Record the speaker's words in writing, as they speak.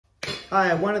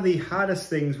Hi, one of the hardest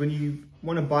things when you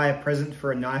want to buy a present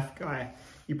for a knife guy,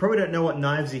 you probably don't know what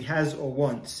knives he has or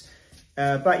wants,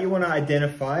 but you want to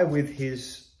identify with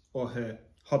his or her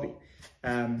hobby.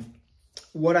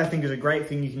 What I think is a great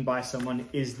thing you can buy someone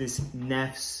is this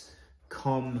Knafs.com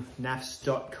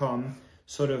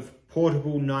sort of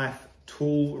portable knife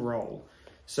tool roll.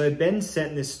 So Ben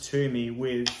sent this to me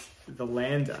with the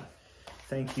Lander.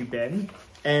 Thank you, Ben.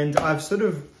 And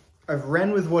I've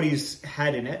ran with what he's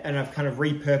had in it, and I've kind of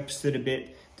repurposed it a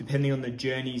bit depending on the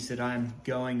journeys that I'm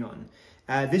going on.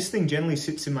 This thing generally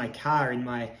sits in my car in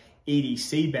my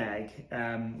EDC bag,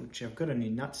 which I've got a new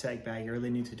nutsack bag I really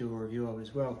need to do a review of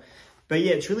as well. But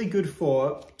yeah, it's really good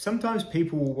for, sometimes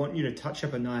people will want you to touch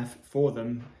up a knife for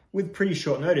them with pretty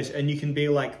short notice, and you can be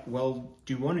like, well,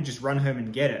 do you want to just run home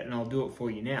and get it and I'll do it for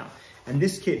you now? And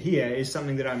this kit here is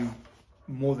something that I'm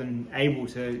more than able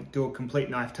to do a complete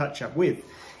knife touch up with.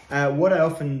 What I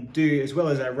often do as well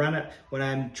is I run it when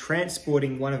I'm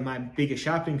transporting one of my bigger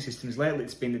sharpening systems. Lately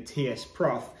it's been the TS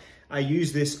Prof. I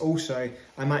use this also.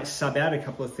 I might sub out a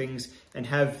couple of things and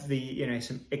have the,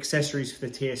 some accessories for the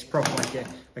TS Prof,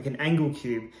 like an angle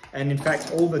cube. And in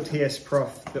fact, all the TS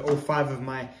Prof, all 5 of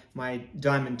my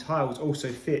diamond tiles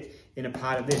also fit in a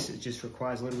part of this. It just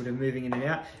requires a little bit of moving in and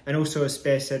out. And also a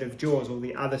spare set of jaws, or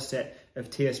the other set of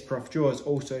TS Prof jaws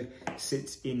also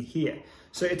sits in here.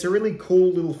 So it's a really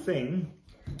cool little thing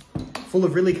full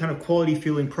of really kind of quality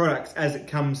feeling products as it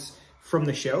comes from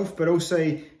the shelf, but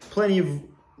also plenty of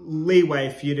leeway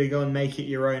for you to go and make it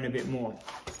your own a bit more.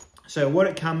 So what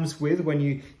it comes with when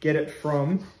you get it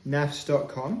from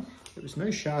Knafs.com, there was no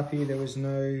Sharpie, there was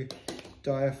no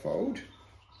diafold.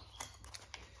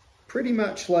 Pretty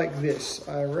much like this,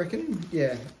 I reckon,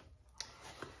 yeah.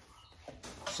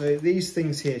 So these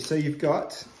things here, so you've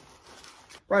got,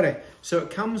 righto, so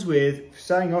it comes with,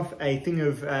 starting off, a thing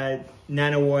of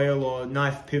nano oil or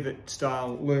knife pivot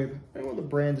style lube. I don't know what the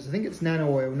brand is, I think it's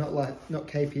nano oil, not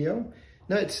KPL.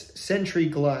 No, it's Century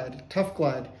Glide, Tough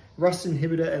Glide, rust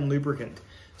inhibitor and lubricant.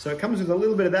 So it comes with a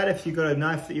little bit of that if you've got a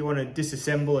knife that you want to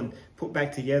disassemble and put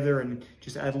back together, and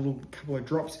just add a couple of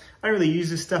drops. I don't really use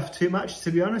this stuff too much,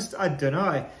 to be honest. I don't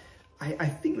know. I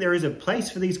think there is a place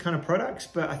for these kind of products,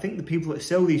 but I think the people that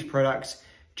sell these products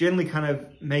generally kind of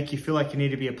make you feel like you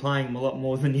need to be applying them a lot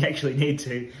more than you actually need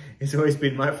to. It's always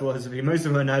been my philosophy. Most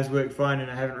of my knives work fine and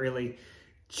I haven't really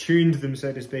tuned them,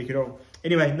 so to speak, at all.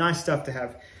 Anyway, nice stuff to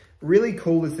have. Really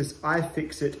cool is this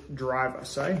iFixit driver.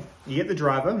 So you get the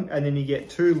driver, and then you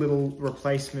get 2 little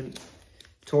replacement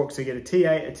torques. So you get a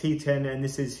T8, a T10, and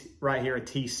this is right here a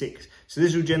T6. So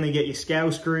this will generally get your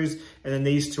scale screws, and then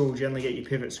these 2 will generally get your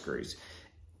pivot screws.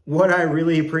 What I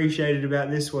really appreciated about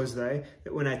this was, though,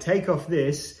 that when I take off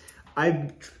this,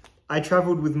 I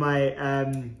traveled with my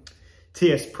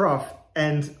TS Prof,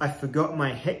 and I forgot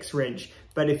my hex wrench.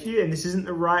 But if you, and this isn't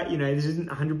the right, this isn't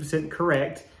 100%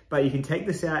 correct, but you can take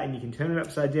this out and you can turn it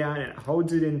upside down and it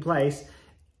holds it in place,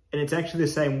 and it's actually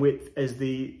the same width as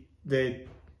the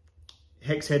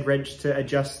hex head wrench to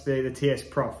adjust the TS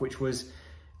Prof, which was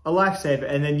a lifesaver.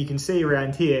 And then you can see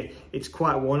around here, it's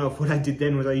quite worn off. What I did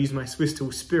then was I used my Swiss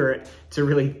Tool Spirit to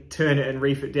really turn it and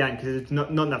reef it down, because it's not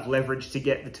enough leverage to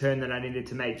get the turn that I needed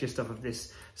to make just off of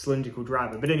this cylindrical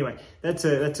driver. But anyway, that's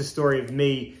a story of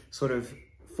me sort of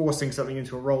forcing something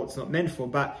into a roll it's not meant for,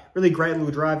 but really great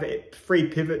little driver. Free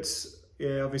pivots,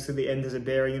 obviously the end has a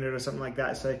bearing in it or something like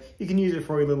that, so you can use it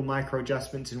for your little micro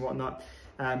adjustments and whatnot.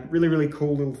 Really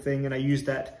cool little thing, and I use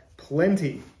that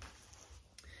plenty.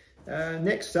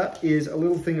 Next up is a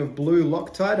little thing of blue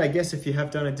Loctite. I guess if you have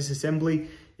done a disassembly,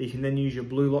 you can then use your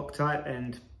blue Loctite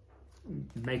and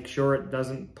make sure it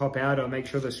doesn't pop out, or make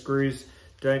sure the screws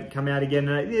don't come out again.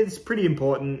 It's pretty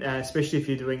important, especially if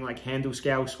you're doing like handle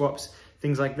scale swaps,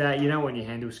 things like that. You don't want your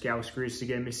handle scale screws to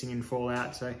go missing and fall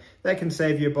out, so that can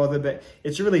save you a bother, but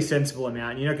it's a really sensible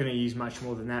amount. You're not going to use much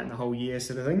more than that in the whole year,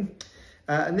 sort of thing.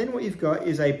 And then what you've got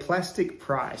is a plastic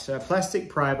pry. So a plastic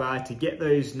pry bar to get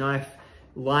those knife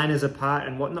liners apart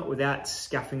and whatnot without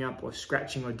scuffing up or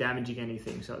scratching or damaging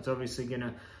anything. So it's obviously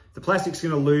the plastic's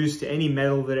gonna lose to any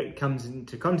metal that it comes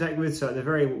into contact with. So at the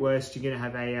very worst, you're gonna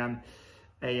have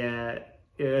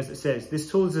as it says, this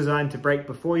tool is designed to break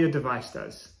before your device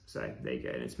does. So there you go,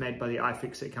 and it's made by the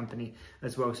iFixit company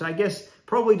as well. So I guess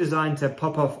probably designed to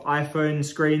pop off iPhone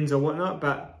screens or whatnot,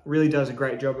 but really does a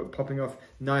great job at popping off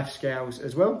knife scales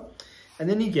as well. And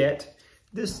then you get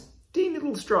this teeny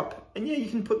little strop, and yeah, you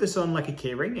can put this on like a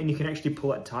key ring, and you can actually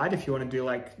pull it tight if you want to do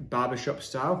like barbershop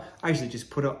style. I usually just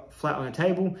put it flat on a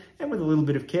table, and with a little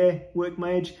bit of care, work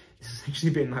my edge. This has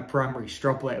actually been my primary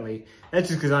strop lately. That's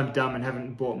just because I'm dumb and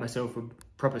haven't bought myself a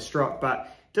proper strop,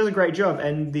 but it does a great job.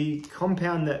 And the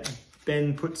compound that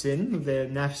Ben puts in, the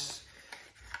Knafs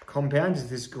compound. It's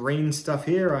this green stuff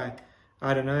here.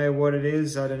 I don't know what it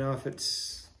is. I don't know if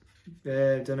it's,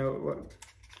 don't know what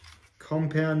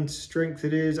compound strength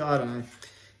it is. I don't know.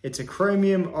 It's a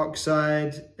chromium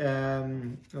oxide, yeah,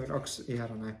 I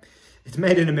don't know. It's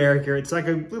made in America. It's like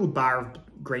a little bar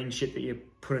of green shit that you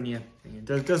put on your thing.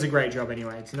 It does a great job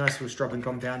anyway. It's a nice little stropping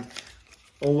compound.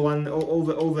 All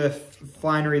the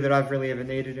finery that I've really ever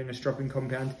needed in a stropping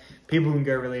compound. People can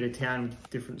go really to town with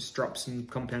different strops and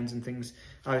compounds and things.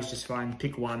 I was just fine.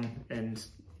 Pick one and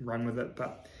run with it.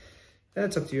 But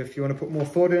that's up to you. If you want to put more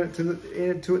thought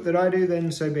into it than I do,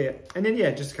 then so be it. And then yeah,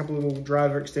 just a couple of little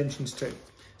driver extensions too.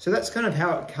 So that's kind of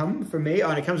how it come for me. Oh,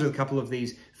 and it comes with a couple of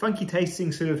these funky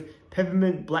tasting sort of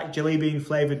peppermint, black jelly bean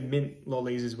flavored mint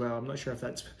lollies as well. I'm not sure if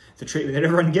that's the treatment that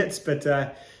everyone gets,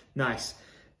 but nice.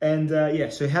 And yeah,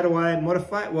 so how do I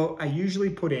modify it? Well, I usually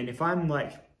put in, if I'm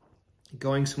like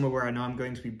going somewhere where I know I'm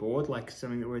going to be bored, like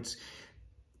something where it's,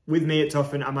 with me, it's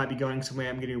often I might be going somewhere,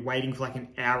 I'm going to be waiting for like an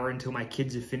hour until my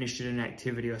kids have finished an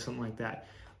activity or something like that.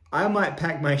 I might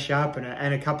pack my sharpener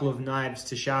and a couple of knives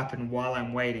to sharpen while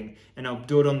I'm waiting. And I'll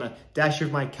do it on the dash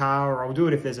of my car, or I'll do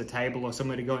it if there's a table or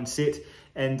somewhere to go and sit.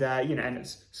 And, you know, and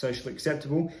it's socially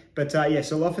acceptable. But yeah,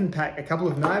 so I'll often pack a couple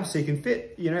of knives so you can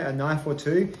fit, you know, a knife or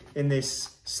two in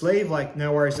this sleeve, like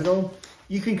no worries at all.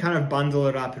 You can kind of bundle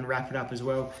it up and wrap it up as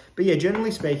well. But yeah,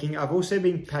 generally speaking, I've also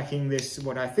been packing this,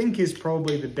 what I think is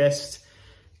probably the best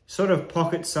sort of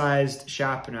pocket-sized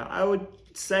sharpener. I would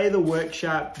say the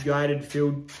Worksharp guided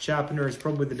field sharpener is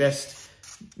probably the best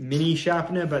mini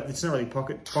sharpener, but it's not really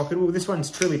pocketable. This one's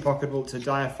truly pocketable. It's a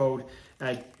diafold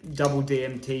double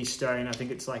DMT stone. I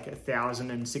think it's like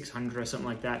 1,600 or something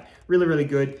like that. Really, really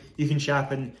good. You can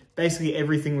sharpen basically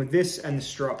everything with this and the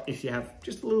strop. If you have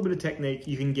just a little bit of technique,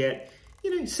 you can get,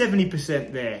 you know,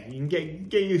 70% there. You can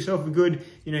get yourself a good,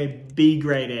 you know, B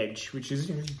grade edge, which is,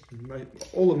 you know,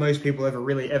 all that most people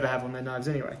ever have on their knives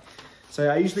anyway. So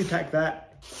I usually pack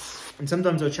that, and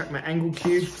sometimes I'll chuck my angle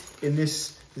cube in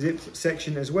this zipped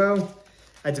section as well.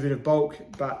 Adds a bit of bulk,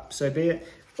 but so be it.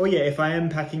 Or yeah, if I am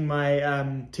packing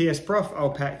my TS Prof, I'll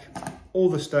pack all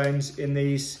the stones in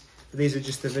these. These are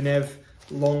just the Venev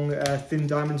long thin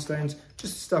diamond stones.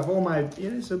 Just stuff all my,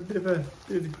 you know, it's a bit of a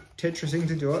Tetrising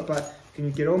to do it, but you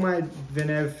can get all my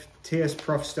Venev TS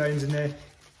Prof stones in there,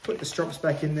 put the strops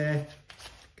back in there,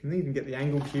 can even get the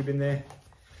angle cube in there.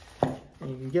 And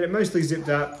you can get it mostly zipped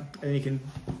up, and you can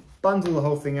bundle the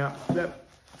whole thing up. Yep.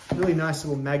 Really nice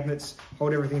little magnets,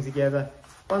 hold everything together,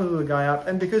 bundle the guy up,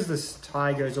 and because this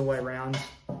tie goes all the way around,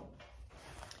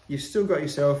 you've still got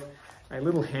yourself a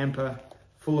little hamper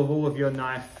full of all of your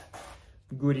knife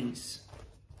goodies.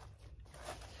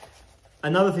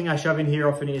 Another thing I shove in here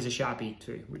often is a Sharpie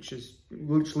too, which is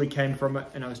literally came from it,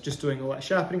 and I was just doing all that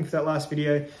sharpening for that last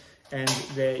video, and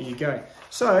there you go.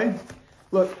 So,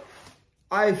 look,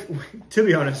 to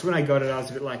be honest, when I got it, I was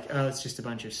a bit like, oh, it's just a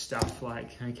bunch of stuff. Like,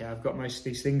 okay, I've got most of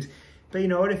these things. But you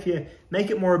know what? If you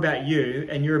make it more about you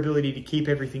and your ability to keep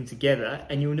everything together,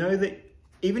 and you'll know that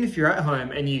even if you're at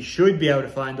home and you should be able to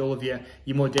find all of your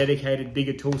more dedicated,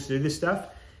 bigger tools to do this stuff,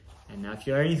 and now if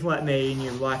you're anything like me and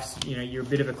your life's, you know, you're a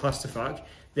bit of a clusterfuck,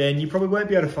 then you probably won't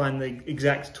be able to find the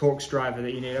exact Torx driver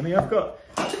that you need. I mean, I've got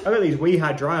these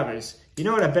WeHard drivers. You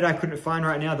know what? I bet I couldn't find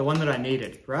right now the one that I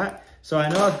needed, right? So I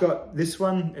know I've got this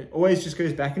one. It always just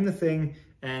goes back in the thing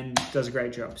and does a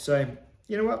great job. So,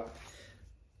 you know what?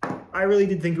 I really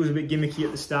did think it was a bit gimmicky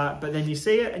at the start, but then you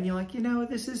see it and you're like, you know,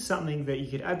 this is something that you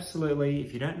could absolutely,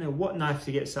 if you don't know what knife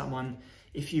to get someone,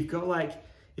 if you've got like,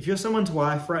 if you're someone's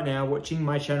wife right now watching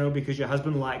my channel because your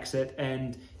husband likes it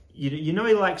and you know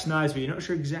he likes knives, but you're not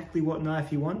sure exactly what knife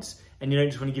he wants, and you don't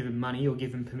just want to give him money or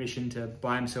give him permission to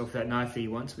buy himself that knife that he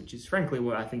wants, which is frankly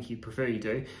what I think he'd prefer you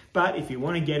do. But if you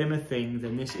want to get him a thing,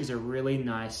 then this is a really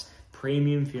nice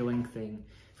premium feeling thing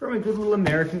from a good little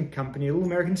American company, a little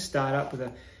American startup with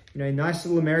a, you know, nice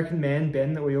little American man,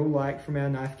 Ben, that we all like from our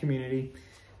knife community.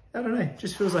 I don't know, it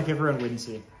just feels like everyone wins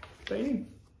here. So yeah,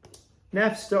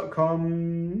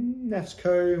 Knafs.com, Knafs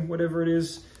Co, whatever it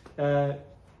is,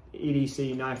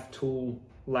 EDC knife tool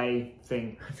lay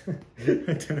thing. I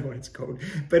don't know what it's called,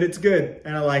 but it's good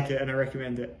and I like it and I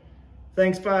recommend it.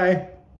 Thanks, bye.